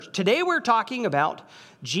church. Today we're talking about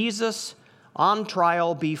Jesus on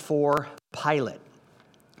trial before Pilate.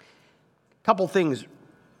 Couple things.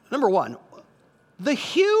 Number one, the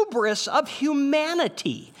hubris of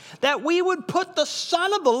humanity, that we would put the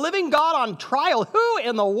Son of the living God on trial. Who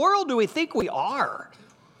in the world do we think we are?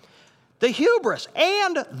 The hubris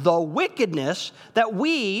and the wickedness that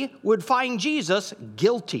we would find Jesus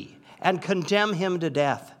guilty and condemn him to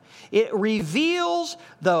death. It reveals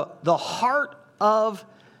the heart of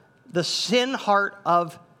the sin heart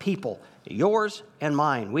of people, yours and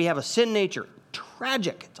mine. We have a sin nature.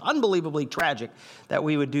 Tragic. It's unbelievably tragic that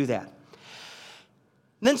we would do that.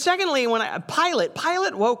 Then secondly,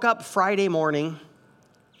 Pilate woke up Friday morning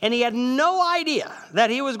and he had no idea that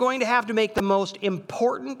he was going to have to make the most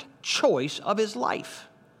important choice of his life.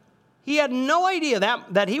 He had no idea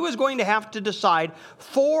that he was going to have to decide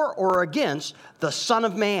for or against the Son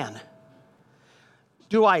of Man.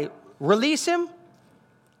 Do I release him,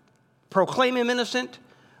 proclaim him innocent,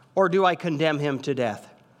 or do I condemn him to death?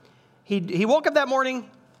 He woke up that morning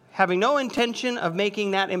having no intention of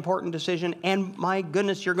making that important decision, and my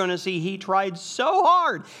goodness, you're going to see he tried so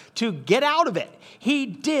hard to get out of it. He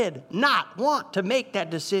did not want to make that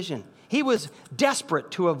decision. He was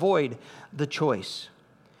desperate to avoid the choice.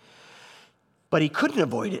 But he couldn't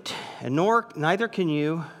avoid it, and neither can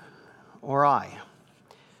you or I.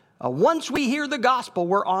 Once we hear the gospel,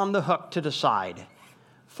 we're on the hook to decide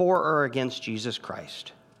for or against Jesus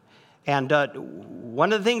Christ. And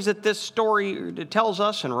one of the things that this story tells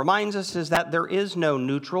us and reminds us is that there is no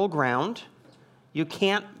neutral ground. You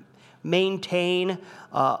can't maintain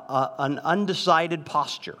an undecided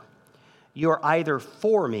posture. You're either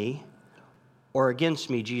for me or against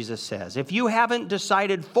me, Jesus says. If you haven't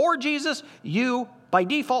decided for Jesus, you, by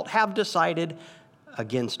default, have decided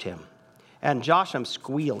against him. And Josh, I'm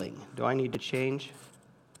squealing. Do I need to change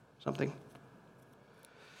something?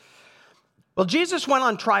 Well, Jesus went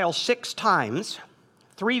on trial 6 times,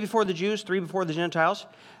 3 before the Jews, 3 before the Gentiles.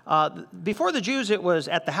 Before the Jews, it was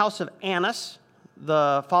at the house of Annas,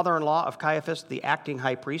 the father-in-law of Caiaphas, the acting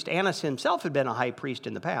high priest. Annas himself had been a high priest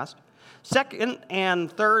in the past. Second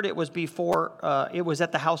and third, it was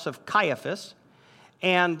at the house of Caiaphas.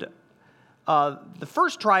 And the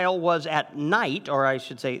first trial was at night, or I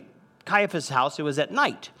should say Caiaphas' house. It was at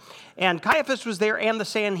night. And Caiaphas was there, and the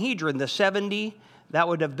Sanhedrin, the 70. That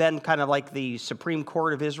would have been kind of like the Supreme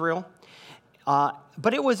Court of Israel.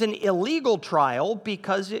 But it was an illegal trial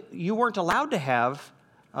because you weren't allowed to have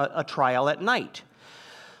a trial at night.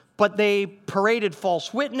 But they paraded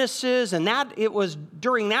false witnesses, and it was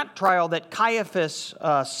during that trial that Caiaphas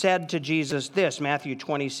said to Jesus this, Matthew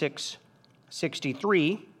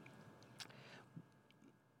 26:63.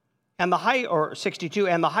 And 62,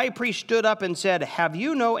 and the high priest stood up and said, "Have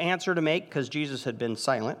you no answer to make?" Because Jesus had been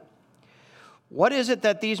silent. "What is it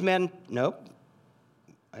that these men..." Nope.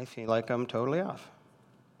 I feel like I'm totally off.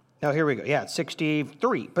 No, here we go. Yeah,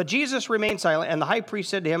 63. But Jesus remained silent, and the high priest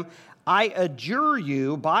said to him, "I adjure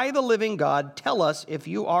you by the living God, tell us if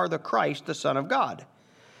you are the Christ, the Son of God."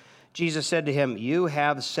 Jesus said to him, "You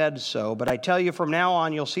have said so, but I tell you from now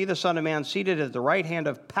on you'll see the Son of Man seated at the right hand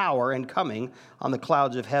of power and coming on the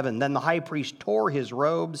clouds of heaven." Then the high priest tore his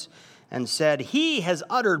robes and said, "He has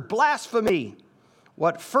uttered blasphemy.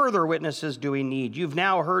 What further witnesses do we need? You've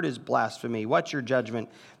now heard his blasphemy. What's your judgment?"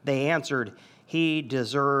 They answered, "He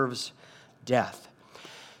deserves death."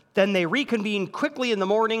 Then they reconvened quickly in the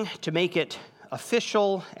morning to make it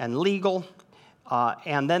official and legal.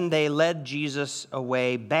 And then they led Jesus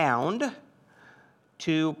away bound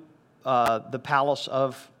to the palace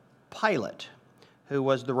of Pilate, who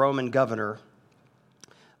was the Roman governor,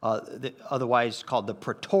 otherwise called the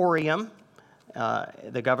Praetorium,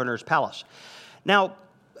 the governor's palace. Now,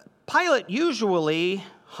 Pilate usually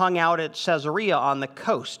hung out at Caesarea on the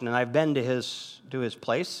coast, and I've been to his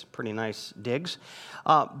place, pretty nice digs.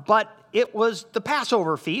 But it was the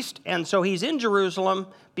Passover feast, and so he's in Jerusalem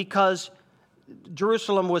because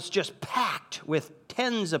Jerusalem was just packed with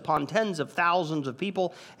tens upon tens of thousands of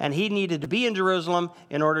people, and he needed to be in Jerusalem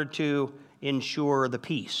in order to ensure the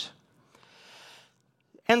peace.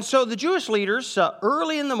 And so the Jewish leaders,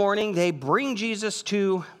 early in the morning, they bring Jesus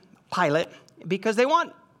to Pilate because they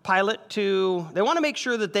want to make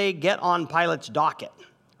sure that they get on Pilate's docket,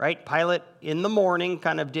 right? Pilate in the morning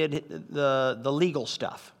kind of did the legal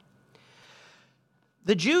stuff.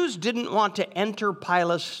 The Jews didn't want to enter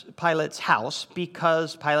Pilate's house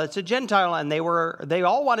because Pilate's a Gentile, and they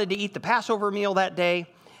all wanted to eat the Passover meal that day,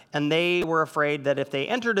 and they were afraid that if they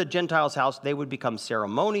entered a Gentile's house, they would become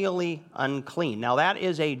ceremonially unclean. Now, that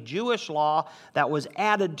is a Jewish law that was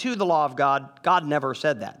added to the law of God. God never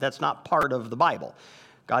said that. That's not part of the Bible.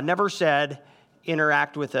 God never said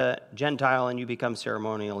interact with a Gentile and you become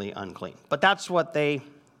ceremonially unclean. But that's what they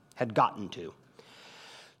had gotten to.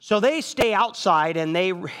 So they stay outside and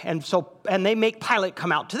they make Pilate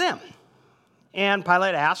come out to them. And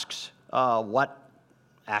Pilate asks, what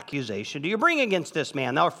accusation do you bring against this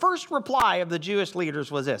man? Now, the first reply of the Jewish leaders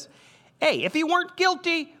was this: hey, if he weren't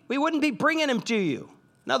guilty, we wouldn't be bringing him to you.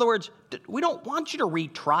 In other words, we don't want you to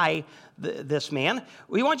retry this man.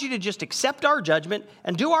 We want you to just accept our judgment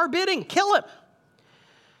and do our bidding, kill him.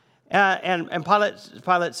 And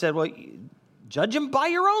Pilate said, well, judge him by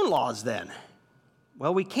your own laws then.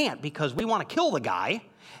 Well, we can't because we want to kill the guy.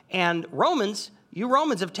 And you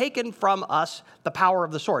Romans have taken from us the power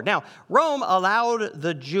of the sword. Now, Rome allowed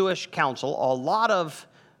the Jewish council a lot of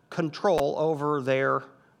control over their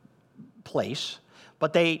place,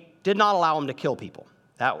 but they did not allow them to kill people.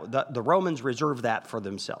 The Romans reserved that for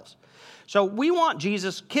themselves. So we want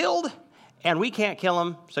Jesus killed, and we can't kill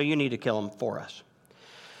him, so you need to kill him for us.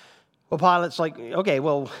 Well, Pilate's like, okay,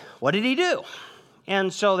 well, what did he do?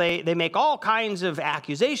 And so they make all kinds of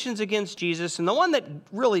accusations against Jesus, and the one that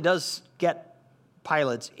really does get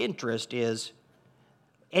Pilate's interest is,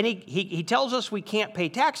 and he tells us we can't pay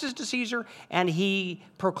taxes to Caesar, and he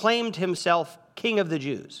proclaimed himself King of the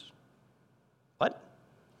Jews. What?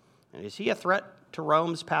 And is he a threat to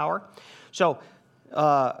Rome's power? So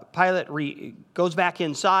Pilate goes back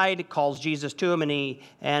inside, calls Jesus to him,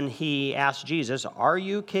 and he asks Jesus, are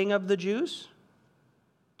you King of the Jews?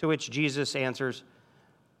 To which Jesus answers,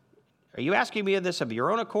 are you asking me this of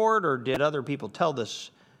your own accord, or did other people tell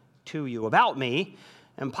this to you about me?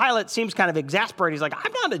 And Pilate seems kind of exasperated. He's like,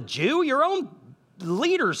 I'm not a Jew. Your own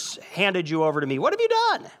leaders handed you over to me. What have you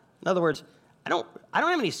done? In other words, I don't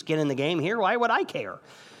have any skin in the game here. Why would I care?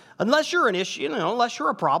 Unless you're an issue, unless you're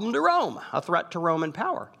a problem to Rome, a threat to Roman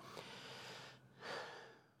power.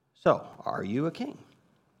 So, are you a king?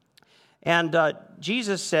 And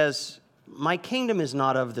Jesus says, my kingdom is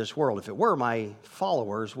not of this world. If it were, my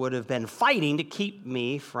followers would have been fighting to keep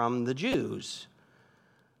me from the Jews.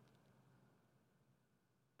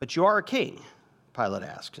 But you are a king, Pilate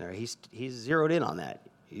asks. He's zeroed in on that.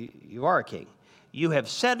 You are a king. You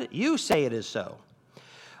say it is so.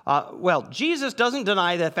 Well, Jesus doesn't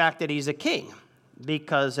deny the fact that he's a king,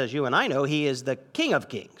 because as you and I know, he is the King of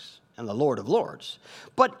kings and the Lord of lords.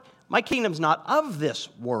 But my kingdom's not of this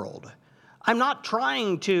world. I'm not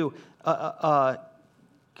trying to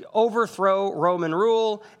overthrow Roman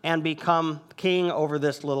rule and become king over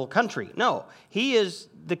this little country. No, he is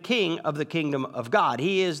the king of the kingdom of God.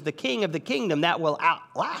 He is the king of the kingdom that will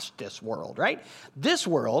outlast this world, right? This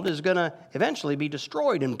world is going to eventually be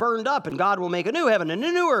destroyed and burned up, and God will make a new heaven and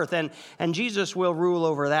a new earth, and Jesus will rule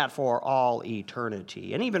over that for all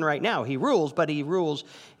eternity. And even right now, he rules, but he rules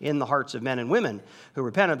in the hearts of men and women who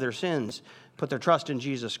repent of their sins, put their trust in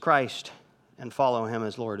Jesus Christ, and follow him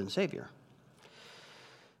as Lord and Savior.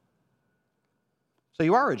 So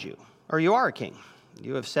you are a Jew, or you are a king.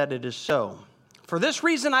 You have said it is so. For this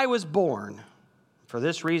reason I was born. For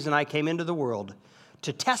this reason I came into the world,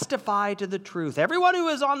 to testify to the truth. Everyone who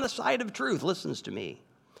is on the side of truth listens to me.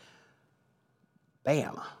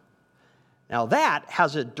 Bam. Now that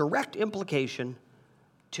has a direct implication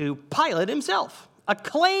to Pilate himself. A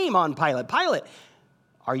claim on Pilate. Pilate,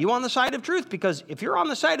 are you on the side of truth? Because if you're on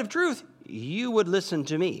the side of truth, you would listen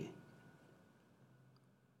to me.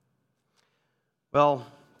 Well,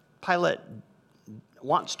 Pilate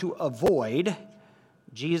wants to avoid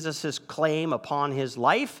Jesus' claim upon his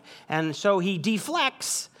life, and so he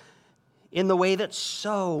deflects in the way that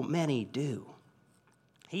so many do.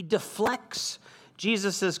 He deflects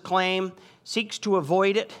Jesus' claim, seeks to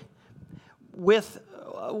avoid it with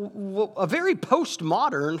a very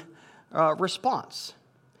postmodern response.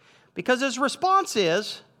 Because his response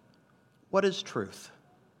is, what is truth?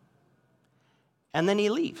 And then he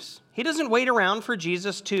leaves. He doesn't wait around for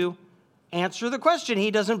Jesus to answer the question.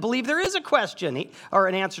 He doesn't believe there is a question or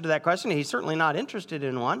an answer to that question. He's certainly not interested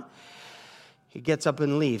in one. He gets up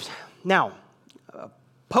and leaves. Now,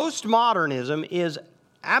 postmodernism is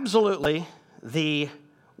absolutely the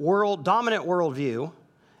dominant worldview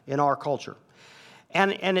in our culture.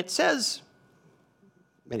 And it says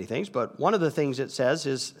many things, but one of the things it says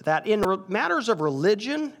is that in matters of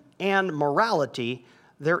religion and morality,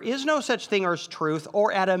 there is no such thing as truth,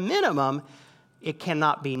 or at a minimum, it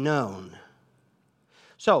cannot be known.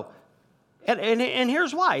 So, and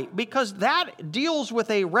here's why. Because that deals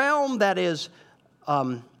with a realm that is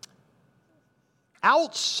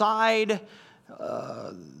outside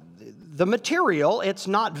the material. It's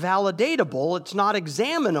not validatable. It's not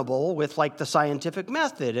examinable with like the scientific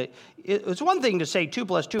method. It's one thing to say 2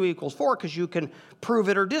 + 2 = 4 because you can prove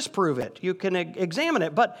it or disprove it. You can examine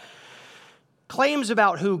it. But claims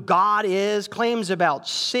about who God is, claims about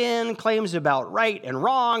sin, claims about right and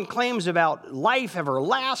wrong, claims about life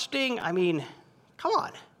everlasting. I mean, come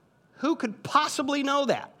on. Who could possibly know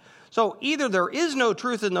that? So either there is no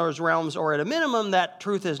truth in those realms, or at a minimum, that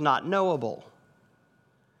truth is not knowable.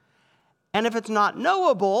 And if it's not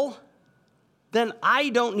knowable, then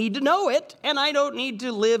I don't need to know it, and I don't need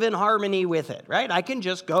to live in harmony with it, right? I can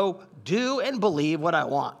just go do and believe what I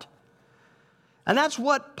want. And that's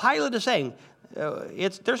what Pilate is saying.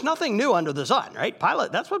 There's nothing new under the sun, right?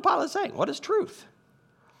 That's what Pilate's saying. What is truth?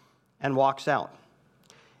 And walks out.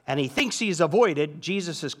 And he thinks he's avoided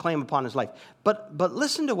Jesus' claim upon his life. But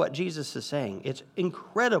listen to what Jesus is saying. It's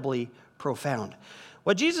incredibly profound.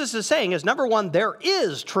 What Jesus is saying is, number one, there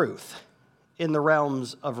is truth in the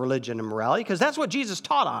realms of religion and morality, because that's what Jesus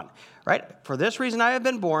taught on, right? For this reason I have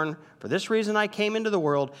been born, for this reason I came into the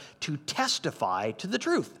world, to testify to the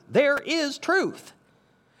truth. There is truth.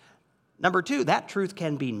 Number two, that truth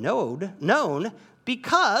can be known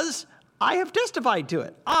because I have testified to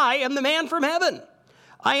it. I am the man from heaven.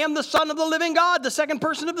 I am the Son of the living God, the second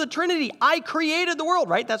person of the Trinity. I created the world,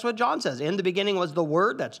 right? That's what John says. In the beginning was the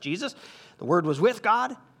Word, that's Jesus. The Word was with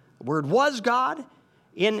God. The Word was God.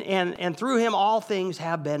 And through him all things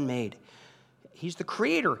have been made. He's the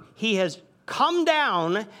creator. He has come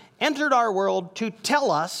down, entered our world to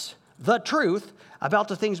tell us the truth about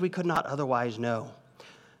the things we could not otherwise know.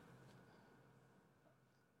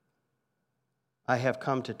 I have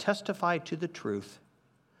come to testify to the truth.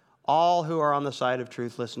 All who are on the side of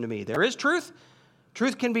truth, listen to me. There is truth.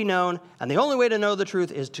 Truth can be known, and the only way to know the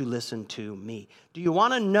truth is to listen to me. Do you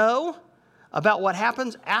want to know about what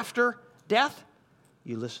happens after death?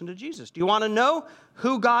 You listen to Jesus. Do you want to know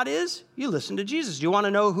who God is? You listen to Jesus. Do you want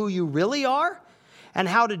to know who you really are and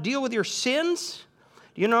how to deal with your sins?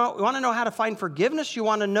 Do you want to know how to find forgiveness? You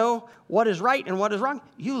want to know what is right and what is wrong?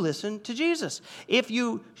 You listen to Jesus. If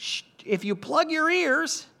you plug your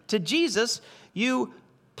ears to Jesus, you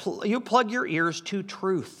plug your ears to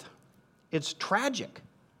truth. It's tragic.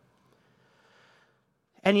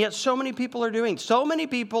 And yet so many people are doing. So many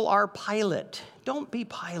people are Pilate. Don't be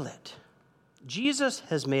Pilate. Jesus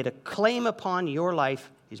has made a claim upon your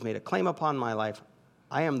life. He's made a claim upon my life.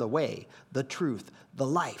 I am the way, the truth, the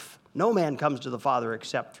life. No man comes to the Father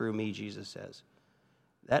except through me, Jesus says.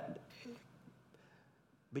 But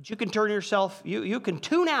you can turn yourself, you can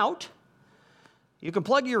tune out, you can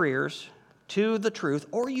plug your ears to the truth,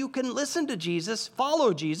 or you can listen to Jesus,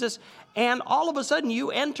 follow Jesus, and all of a sudden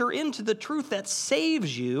you enter into the truth that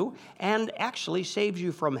saves you and actually saves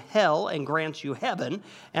you from hell and grants you heaven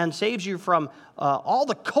and saves you from all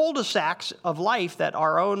the cul-de-sacs of life that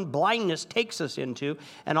our own blindness takes us into,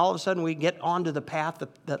 and all of a sudden we get onto the path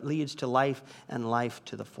that leads to life and life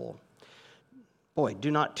to the full. Boy,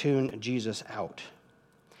 do not tune Jesus out.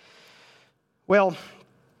 Well,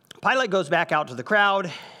 Pilate goes back out to the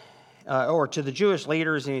crowd, or to the Jewish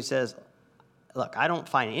leaders, and he says, look, I don't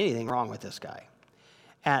find anything wrong with this guy.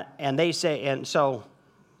 And they say, and so,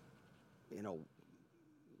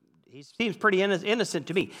 he seems pretty innocent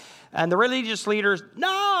to me. And the religious leaders,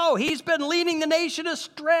 no, he's been leading the nation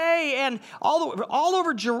astray, and all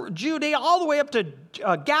over Judea, all the way up to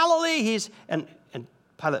Galilee. And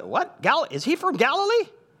Pilate, what? Is he from Galilee?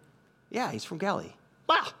 Yeah, he's from Galilee.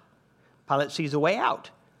 Wow. Pilate sees a way out.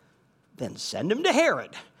 Then send him to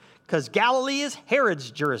Herod, because Galilee is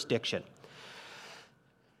Herod's jurisdiction.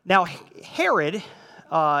 Now, Herod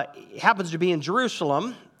happens to be in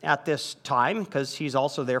Jerusalem at this time, because he's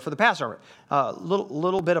also there for the Passover.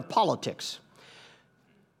 Little bit of politics.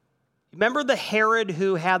 Remember the Herod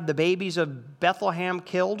who had the babies of Bethlehem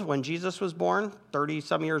killed when Jesus was born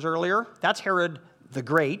 30-some years earlier? That's Herod the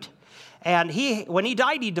Great. And when he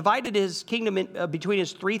died, he divided his kingdom between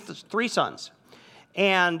his three sons.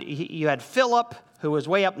 And you had Philip, who was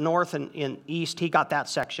way up north and in east. He got that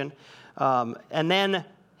section. And then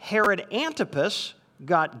Herod Antipas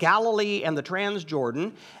got Galilee and the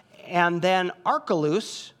Transjordan. And then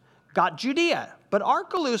Archelaus got Judea. But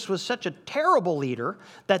Archelaus was such a terrible leader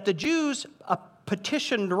that the Jews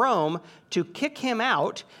petitioned Rome to kick him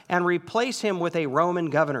out and replace him with a Roman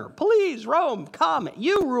governor. Please, Rome, come.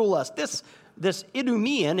 You rule us. This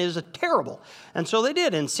Idumean is terrible. And so they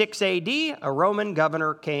did. In 6 AD, a Roman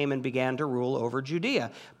governor came and began to rule over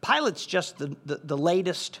Judea. Pilate's just the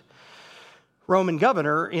latest Roman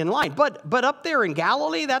governor in line. But up there in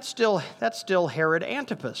Galilee, that's still Herod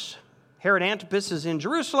Antipas. Herod Antipas is in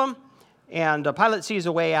Jerusalem, and Pilate sees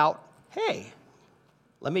a way out. Hey,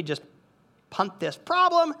 let me just punt this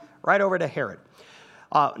problem right over to Herod.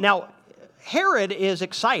 Now, Herod is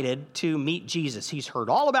excited to meet Jesus. He's heard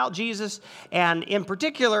all about Jesus, and in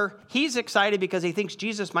particular, he's excited because he thinks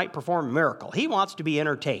Jesus might perform a miracle. He wants to be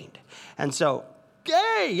entertained. And so,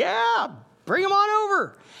 hey, yeah, bring him on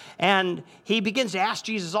over. And he begins to ask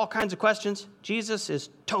Jesus all kinds of questions. Jesus is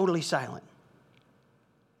totally silent.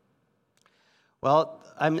 Well,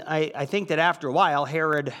 I think that after a while,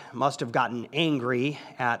 Herod must have gotten angry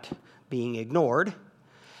at being ignored.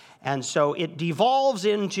 And so it devolves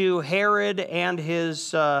into Herod and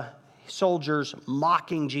his soldiers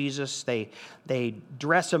mocking Jesus. They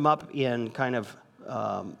dress him up in kind of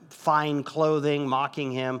fine clothing,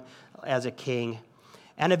 mocking him as a king.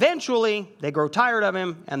 And eventually, they grow tired of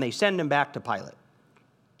him, and they send him back to Pilate.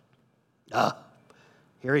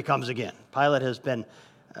 Here he comes again. Pilate has been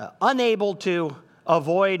unable to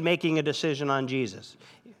avoid making a decision on Jesus,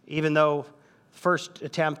 even though first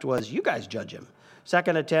attempt was, you guys judge him.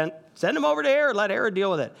 Second attempt, send him over to Herod, let Herod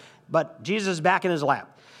deal with it. But Jesus is back in his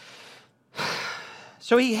lap.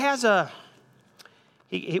 So he has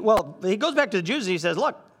he goes back to the Jews and he says,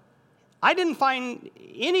 look, I didn't find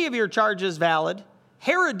any of your charges valid.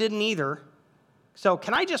 Herod didn't either. So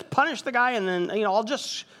can I just punish the guy and then, I'll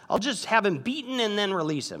just have him beaten and then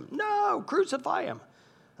release him? No, crucify him.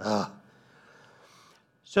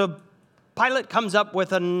 So Pilate comes up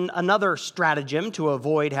with another stratagem to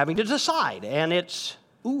avoid having to decide, and it's,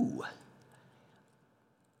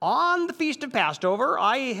 on the Feast of Passover,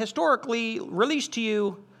 I historically released to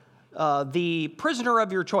you the prisoner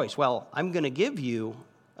of your choice. Well, I'm going to give you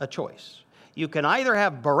a choice. You can either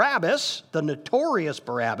have Barabbas, the notorious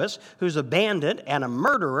Barabbas, who's a bandit and a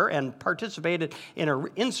murderer and participated in an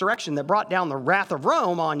insurrection that brought down the wrath of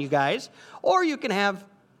Rome on you guys, or you can have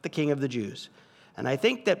the King of the Jews. And I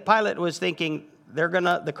think that Pilate was thinking,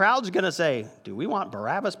 the crowd's going to say, do we want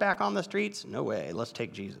Barabbas back on the streets? No way, let's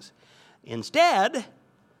take Jesus. Instead,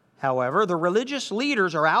 however, the religious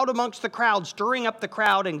leaders are out amongst the crowd, stirring up the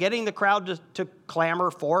crowd and getting the crowd to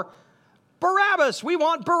clamor for Barabbas. We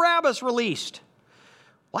want Barabbas released.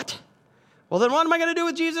 What? Well, then what am I going to do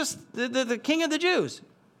with Jesus, the King of the Jews?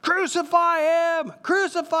 Crucify him!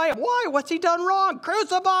 Crucify him! Why? What's he done wrong?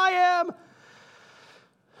 Crucify him!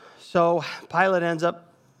 So Pilate ends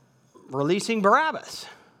up releasing Barabbas.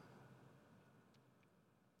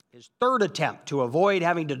 His third attempt to avoid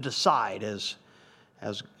having to decide has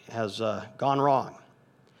gone wrong.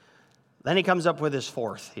 Then he comes up with his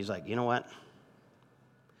fourth. He's like, you know what?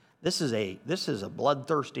 This is a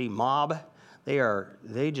bloodthirsty mob. I'm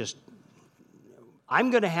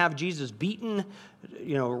going to have Jesus beaten,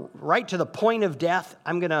 right to the point of death.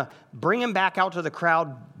 I'm going to bring him back out to the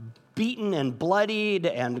crowd, beaten and bloodied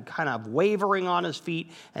and kind of wavering on his feet,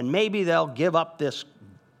 and maybe they'll give up this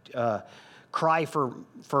cry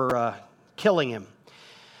for killing him.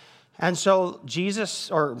 And so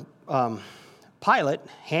Pilate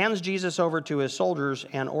hands Jesus over to his soldiers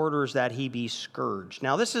and orders that he be scourged.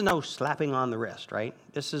 Now, this is no slapping on the wrist, right?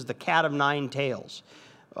 This is the cat of nine tails.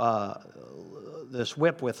 This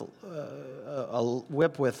whip with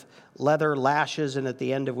leather lashes, and at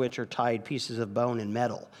the end of which are tied pieces of bone and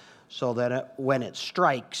metal, so that when it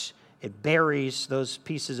strikes, it buries those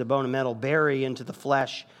pieces of bone and metal, bury into the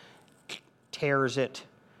flesh, tears it,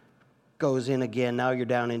 goes in again. Now you're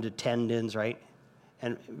down into tendons, right?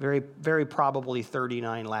 And very, very probably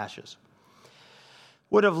 39 lashes.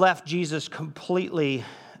 Would have left Jesus completely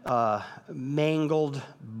mangled,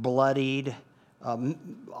 bloodied.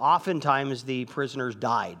 Oftentimes the prisoners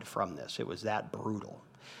died from this. It was that brutal.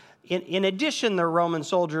 In addition, the Roman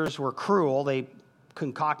soldiers were cruel. They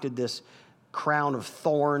concocted this crown of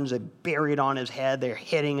thorns. They buried on his head. They're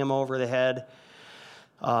hitting him over the head,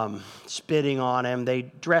 spitting on him. They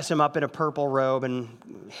dress him up in a purple robe and,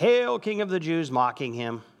 "Hail, King of the Jews," mocking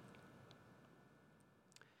him.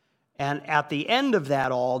 And at the end of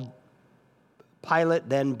that all, Pilate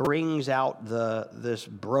then brings out this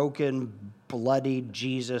broken, bloodied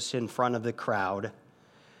Jesus in front of the crowd.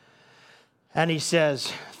 And he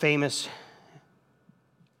says, famous,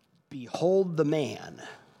 "Behold the man."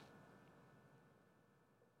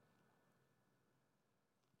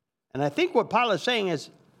 And I think what Pilate's saying is,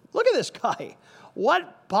 look at this guy.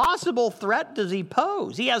 What possible threat does he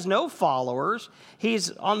pose? He has no followers.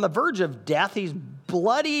 He's on the verge of death. He's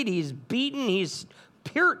bloodied. He's beaten. He's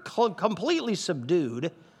completely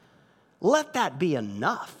subdued. Let that be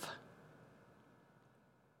enough.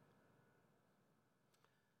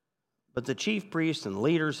 But the chief priests and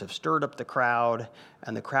leaders have stirred up the crowd,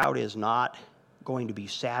 and the crowd is not going to be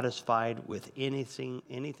satisfied with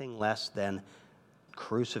anything less than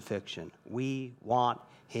crucifixion. We want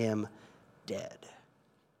him dead.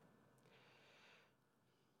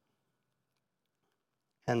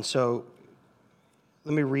 And so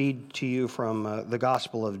Let me read to you from the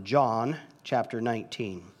Gospel of John, chapter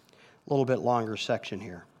 19. A little bit longer section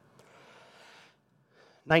here.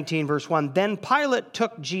 19, verse 1. Then Pilate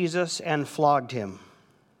took Jesus and flogged him.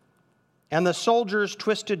 And the soldiers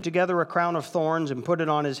twisted together a crown of thorns and put it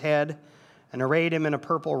on his head and arrayed him in a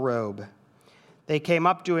purple robe. They came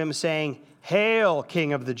up to him saying, "Hail,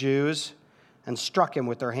 King of the Jews!" and struck him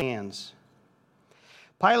with their hands.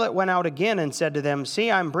 Pilate went out again and said to them, "See,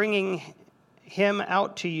 I'm bringing him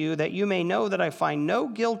out to you that you may know that I find no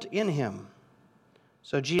guilt in him."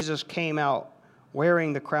 So Jesus came out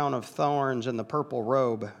wearing the crown of thorns and the purple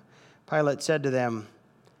robe. Pilate said to them,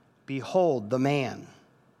 "Behold the man."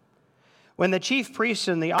 When the chief priests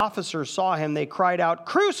and the officers saw him, they cried out,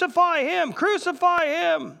 "Crucify him! Crucify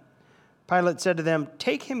him!" Pilate said to them,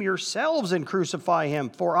 "Take him yourselves and crucify him,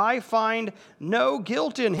 for I find no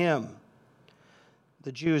guilt in him."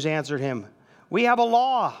 The Jews answered him, "We have a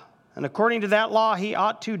law, and according to that law he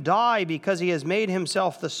ought to die because he has made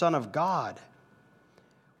himself the Son of God."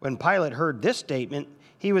 When Pilate heard this statement,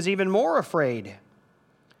 he was even more afraid.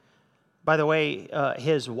 By the way,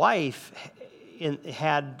 his wife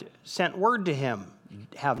had sent word to him,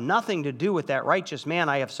 "Have nothing to do with that righteous man.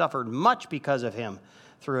 I have suffered much because of him,"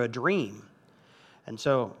 through a dream. And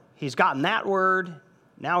so he's gotten that word.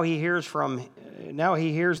 Now he hears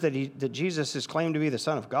that Jesus is claimed to be the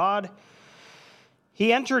Son of God.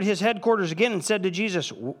 He entered his headquarters again and said to Jesus,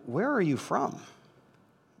 "Where are you from?"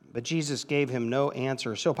 But Jesus gave him no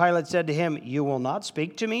answer. So Pilate said to him, "You will not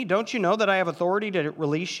speak to me? Don't you know that I have authority to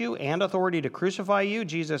release you and authority to crucify you?"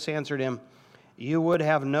 Jesus answered him, "You would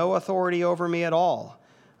have no authority over me at all,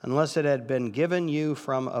 unless it had been given you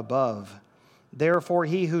from above. Therefore,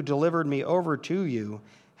 he who delivered me over to you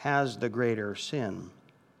has the greater sin."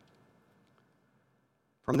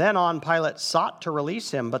 From then on, Pilate sought to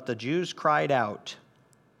release him, but the Jews cried out,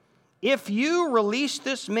 "If you release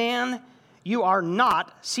this man, you are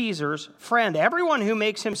not Caesar's friend. Everyone who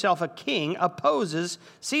makes himself a king opposes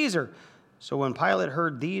Caesar." So when Pilate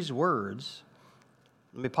heard these words,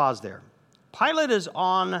 let me pause there. Pilate is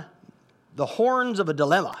on the horns of a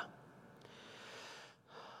dilemma.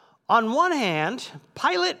 On one hand,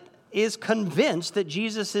 Pilate is convinced that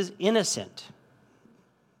Jesus is innocent.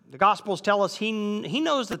 The Gospels tell us he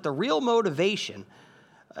knows that the real motivation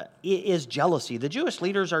is jealousy. The Jewish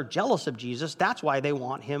leaders are jealous of Jesus. That's why they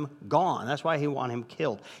want him gone. That's why they want him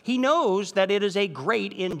killed. He knows that it is a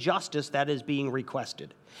great injustice that is being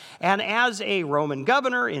requested. And as a Roman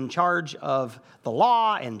governor in charge of the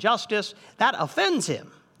law and justice, that offends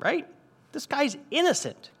him, right? This guy's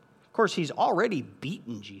innocent. Of course, he's already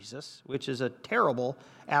beaten Jesus, which is a terrible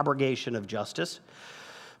abrogation of justice.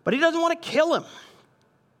 But he doesn't want to kill him.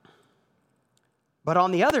 But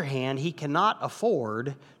on the other hand, he cannot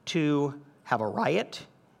afford to have a riot.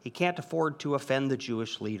 He can't afford to offend the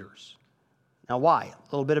Jewish leaders. Now, why?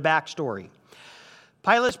 A little bit of backstory.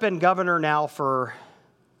 Pilate's been governor now for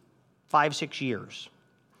 5-6 years.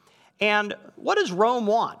 And what does Rome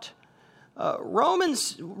want?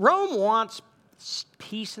 Rome wants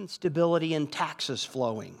peace and stability and taxes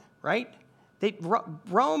flowing, right?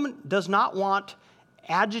 Rome does not want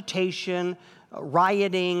agitation,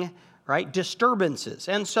 rioting, right? Disturbances.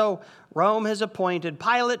 And so Rome has appointed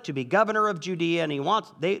Pilate to be governor of Judea, and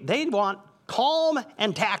they want calm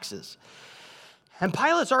and taxes. And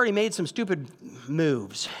Pilate's already made some stupid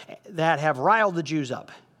moves that have riled the Jews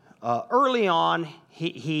up. Early on,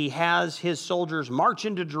 he has his soldiers march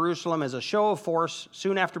into Jerusalem as a show of force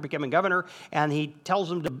soon after becoming governor, and he tells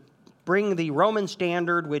them to bring the Roman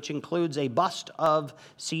standard, which includes a bust of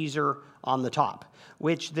Caesar on the top,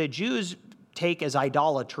 which the Jews take as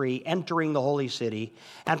idolatry, entering the holy city.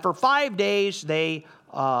 And for 5 days, they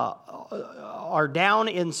are down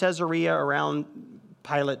in Caesarea around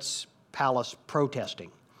Pilate's palace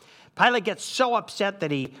protesting. Pilate gets so upset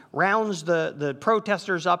that he rounds the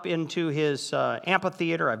protesters up into his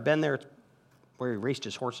amphitheater. I've been there, where he raced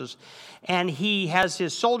his horses. And he has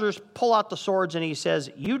his soldiers pull out the swords, and he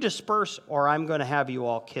says, "You disperse, or I'm going to have you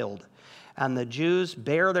all killed." And the Jews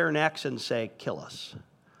bare their necks and say, "Kill us."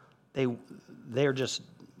 They're just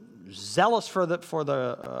zealous for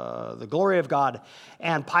the glory of God,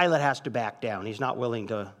 and Pilate has to back down. He's not willing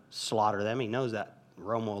to slaughter them. He knows that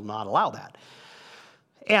Rome will not allow that.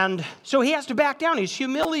 And so he has to back down. He's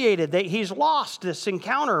humiliated. He's lost this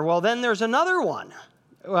encounter. Well, then there's another one,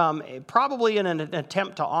 probably in an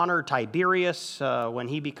attempt to honor Tiberius when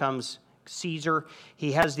he becomes Caesar.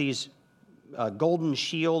 He has these golden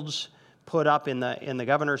shields put up in the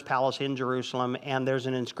governor's palace in Jerusalem, and there's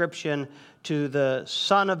an inscription to the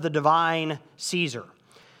son of the divine Caesar,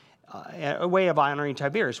 a way of honoring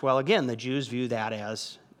Tiberius. Well, again, the Jews view that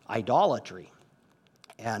as idolatry.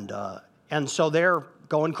 And so they're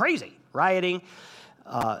going crazy, rioting.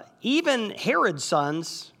 Even Herod's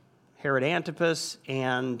sons, Herod Antipas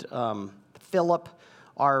and Philip,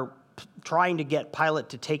 are trying to get Pilate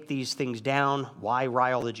to take these things down. Why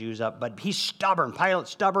rile the Jews up? But he's stubborn.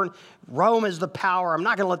 Pilate's stubborn. Rome is the power. I'm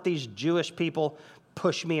not going to let these Jewish people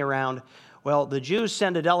push me around. Well, the Jews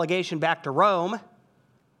send a delegation back to Rome.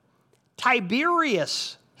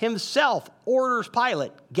 Tiberius himself orders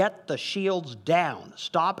Pilate, get the shields down.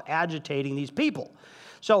 Stop agitating these people.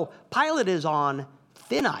 So Pilate is on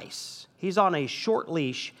thin ice. He's on a short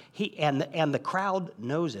leash. And the crowd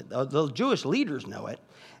knows it. The Jewish leaders know it.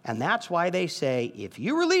 And that's why they say, if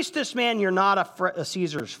you release this man, you're not a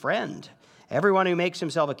Caesar's friend. Everyone who makes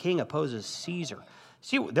himself a king opposes Caesar.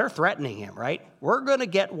 See, they're threatening him, right? We're going to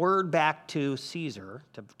get word back to Caesar,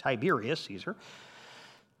 to Tiberius Caesar,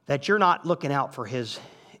 that you're not looking out for his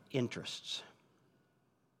interests.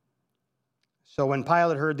 So when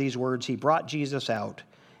Pilate heard these words, he brought Jesus out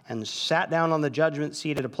and sat down on the judgment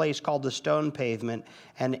seat at a place called the Stone Pavement,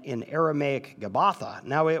 and in Aramaic, Gabbatha.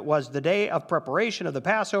 Now it was the day of preparation of the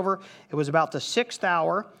Passover. It was about the 6th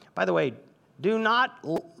hour. By the way, do not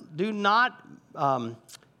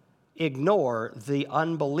ignore the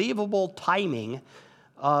unbelievable timing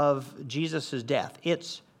of Jesus' death.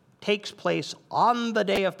 It takes place on the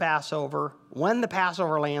day of Passover, when the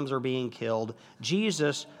Passover lambs are being killed.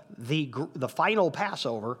 Jesus, the final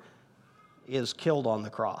Passover, is killed on the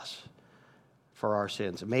cross for our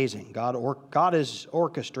sins. Amazing. God is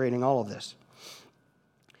orchestrating all of this.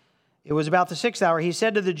 It was about the 6th hour. He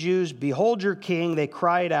said to the Jews, "Behold your king." They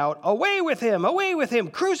cried out, "Away with him! Away with him!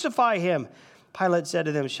 Crucify him!" Pilate said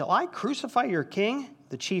to them, "Shall I crucify your king?"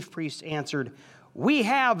 The chief priests answered, "We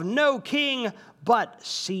have no king but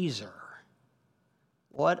Caesar."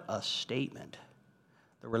 What a statement.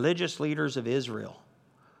 The religious leaders of Israel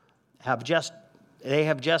have just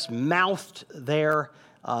mouthed their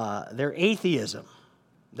atheism,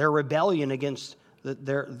 their rebellion against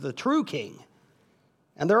the true king.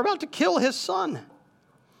 And they're about to kill his son.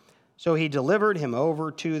 So he delivered him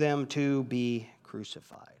over to them to be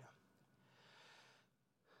crucified.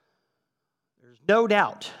 There's no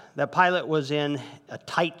doubt that Pilate was in a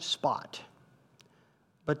tight spot.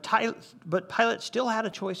 But Pilate still had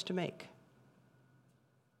a choice to make.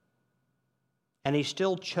 And he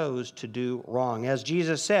still chose to do wrong. As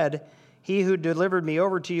Jesus said, "He who delivered me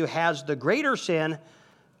over to you has the greater sin,"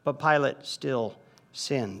 but Pilate still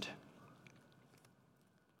sinned.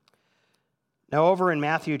 Now, over in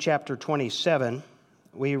Matthew chapter 27,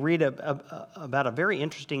 we read about a very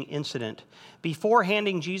interesting incident. Before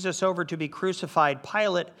handing Jesus over to be crucified,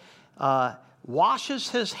 Pilate washes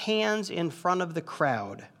his hands in front of the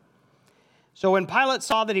crowd. So when Pilate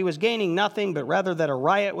saw that he was gaining nothing, but rather that a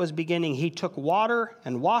riot was beginning, he took water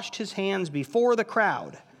and washed his hands before the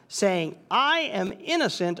crowd, saying, "I am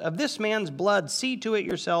innocent of this man's blood. See to it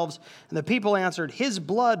yourselves." And the people answered, "His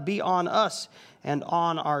blood be on us and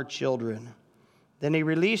on our children." Then he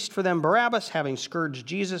released for them Barabbas, having scourged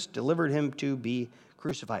Jesus, delivered him to be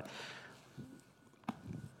crucified.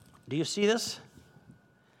 Do you see this?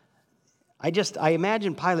 I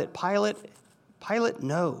imagine Pilate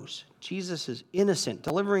knows Jesus is innocent.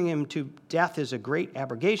 Delivering him to death is a great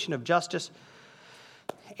abrogation of justice.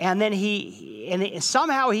 And then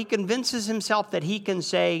somehow he convinces himself that he can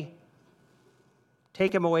say,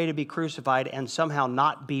 take him away to be crucified, and somehow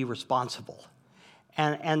not be responsible.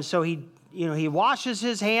 And so he washes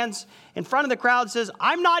his hands in front of the crowd, says,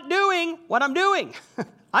 "I'm not doing what I'm doing.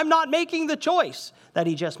 I'm not making the choice that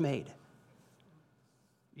he just made."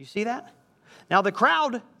 You see that? Now the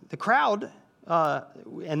crowd,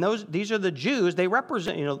 and these are the Jews. They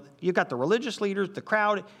represent, you've got the religious leaders, the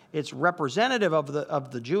crowd. It's representative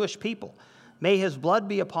of the Jewish people. May his blood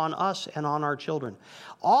be upon us and on our children.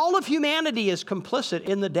 All of humanity is complicit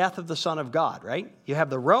in the death of the Son of God, right? You have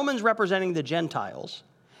the Romans representing the Gentiles,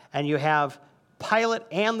 and you have Pilate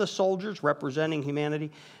and the soldiers representing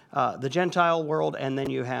humanity, the Gentile world, and then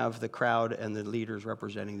you have the crowd and the leaders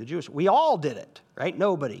representing the Jews. We all did it, right?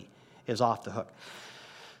 Nobody is off the hook.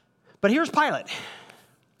 But here's Pilate.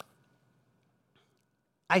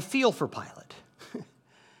 I feel for Pilate.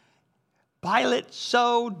 Pilate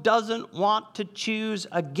so doesn't want to choose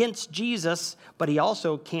against Jesus, but he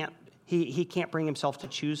also can't bring himself to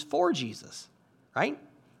choose for Jesus, right?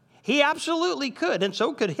 He absolutely could, and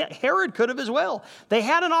so could Herod could have as well. They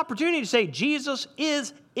had an opportunity to say, Jesus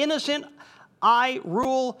is innocent. I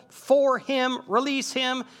rule for him, release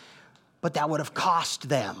him. But that would have cost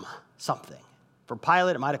them something. For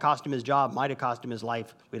Pilate, it might have cost him his job, might have cost him his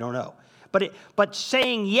life. We don't know. But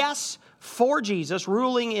saying yes for Jesus,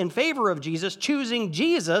 ruling in favor of Jesus, choosing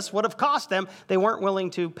Jesus would have cost them. They weren't willing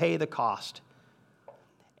to pay the cost.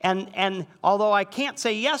 And although I can't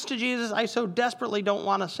say yes to Jesus, I so desperately don't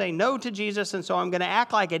want to say no to Jesus, and so I'm going to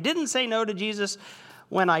act like I didn't say no to Jesus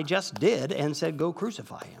when I just did and said, go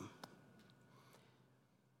crucify him.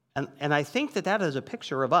 And I think that is a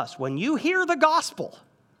picture of us. When you hear the gospel,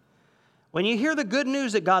 when you hear the good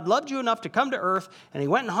news that God loved you enough to come to earth and he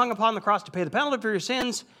went and hung upon the cross to pay the penalty for your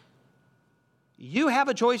sins, you have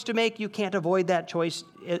a choice to make. You can't avoid that choice.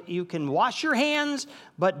 You can wash your hands,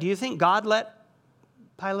 but do you think God let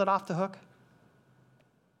Pilate off the hook?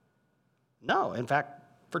 No. In fact,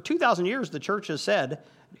 for 2,000 years, the church has said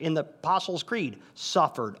in the Apostles' Creed,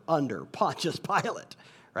 suffered under Pontius Pilate,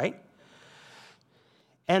 right?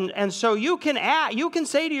 And so you can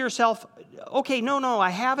say to yourself, okay, no, I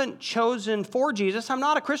haven't chosen for Jesus. I'm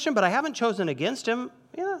not a Christian, but I haven't chosen against him.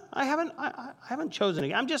 Yeah, I haven't chosen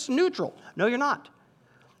against. I'm just neutral. No, you're not.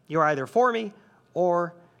 You're either for me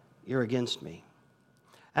or you're against me.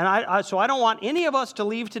 And so I don't want any of us to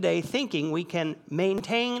leave today thinking we can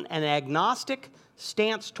maintain an agnostic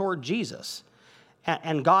stance toward Jesus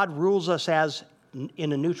and God rules us as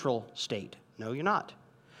in a neutral state. No, you're not.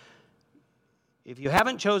 If you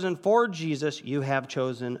haven't chosen for Jesus, you have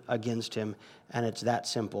chosen against him, and it's that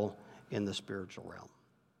simple in the spiritual realm.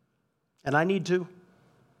 And I need to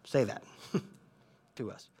say that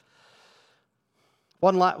to us.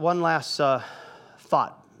 One last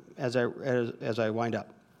thought as I wind up.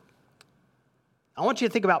 I want you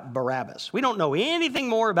to think about Barabbas. We don't know anything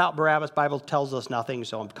more about Barabbas. The Bible tells us nothing,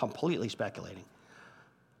 so I'm completely speculating.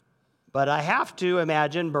 But I have to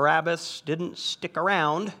imagine Barabbas didn't stick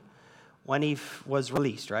around when he was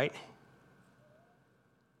released, right?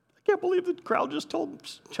 I can't believe the crowd just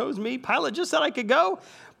chose me. Pilate just said I could go.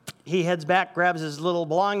 He heads back, grabs his little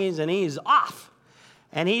belongings, and he's off.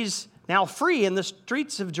 And he's now free in the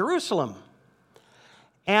streets of Jerusalem.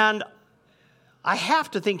 And I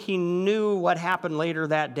have to think he knew what happened later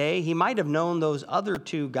that day. He might have known those other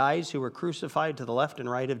two guys who were crucified to the left and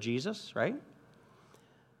right of Jesus, right?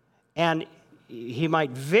 And he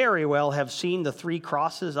might very well have seen the 3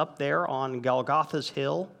 crosses up there on Golgotha's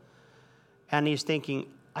hill. And he's thinking,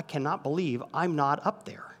 I cannot believe I'm not up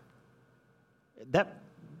there. That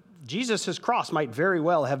Jesus' cross might very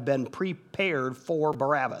well have been prepared for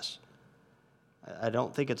Barabbas. I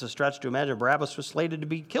don't think it's a stretch to imagine Barabbas was slated to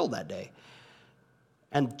be killed that day.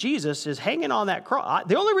 And Jesus is hanging on that cross.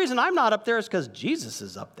 The only reason I'm not up there is because Jesus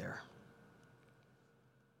is up there.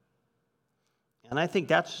 And I think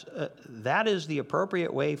that is the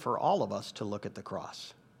appropriate way for all of us to look at the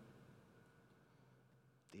cross.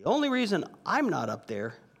 The only reason I'm not up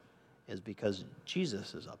there is because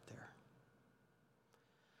Jesus is up there.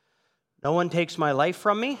 No one takes my life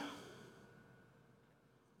from me.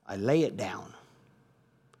 I lay it down.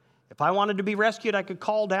 If I wanted to be rescued, I could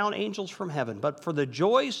call down angels from heaven. But for the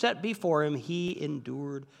joy set before him, he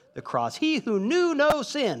endured the cross. He who knew no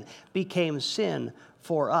sin became sin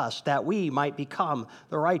for us, that we might become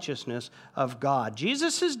the righteousness of God.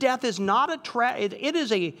 Jesus' death is not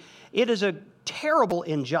it is a terrible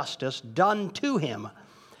injustice done to him,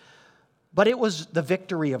 but it was the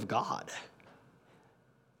victory of God.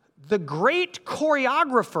 The great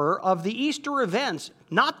choreographer of the Easter events,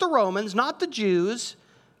 not the Romans, not the Jews,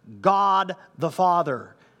 God the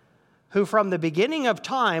Father, who from the beginning of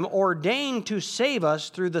time ordained to save us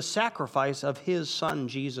through the sacrifice of his Son,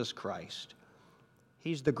 Jesus Christ.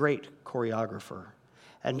 He's the great choreographer.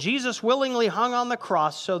 And Jesus willingly hung on the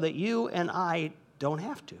cross so that you and I don't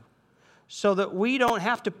have to. So that we don't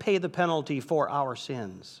have to pay the penalty for our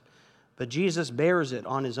sins. But Jesus bears it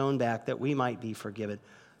on his own back that we might be forgiven.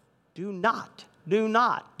 Do not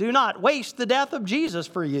waste the death of Jesus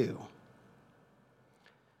for you.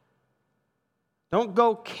 Don't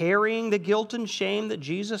go carrying the guilt and shame that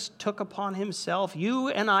Jesus took upon himself. You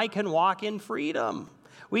and I can walk in freedom.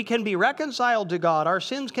 We can be reconciled to God. Our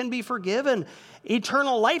sins can be forgiven.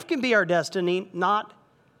 Eternal life can be our destiny, not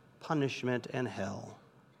punishment and hell.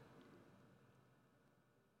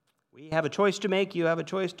 We have a choice to make. You have a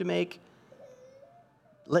choice to make.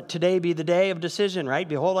 Let today be the day of decision, right?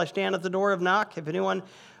 Behold, I stand at the door and knock. If anyone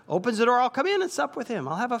opens the door, I'll come in and sup with him.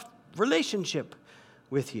 I'll have a relationship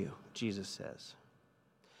with you, Jesus says.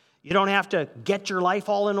 You don't have to get your life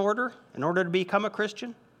all in order to become a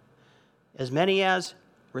Christian. As many as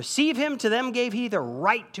receive him, to them gave he the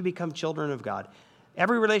right to become children of God.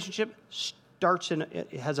 Every relationship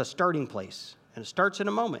has a starting place, and it starts in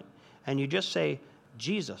a moment. And you just say,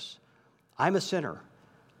 Jesus, I'm a sinner.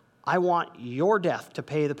 I want your death to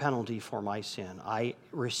pay the penalty for my sin. I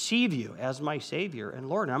receive you as my Savior and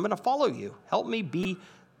Lord, and I'm going to follow you. Help me be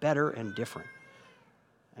better and different.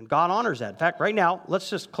 And God honors that. In fact, right now, let's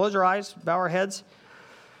just close our eyes, bow our heads.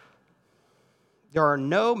 There are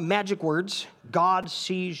no magic words. God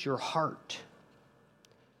sees your heart.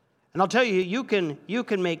 And I'll tell you, you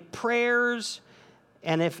can make prayers,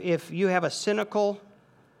 and if you have a cynical,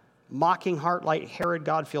 mocking heart like Herod,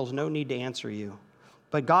 God feels no need to answer you.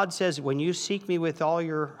 But God says, when you seek me with all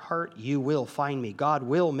your heart, you will find me. God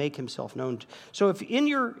will make himself known. So if in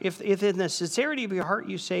the sincerity of your heart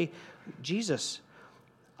you say, Jesus,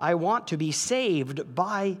 I want to be saved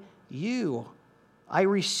by you. I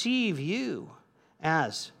receive you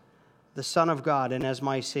as the Son of God and as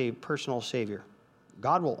my personal Savior.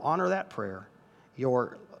 God will honor that prayer.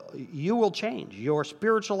 You will change. Your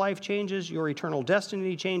spiritual life changes. Your eternal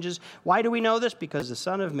destiny changes. Why do we know this? Because the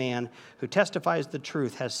Son of Man, who testifies the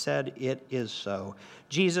truth, has said it is so.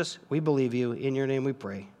 Jesus, we believe you. In your name we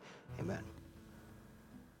pray. Amen.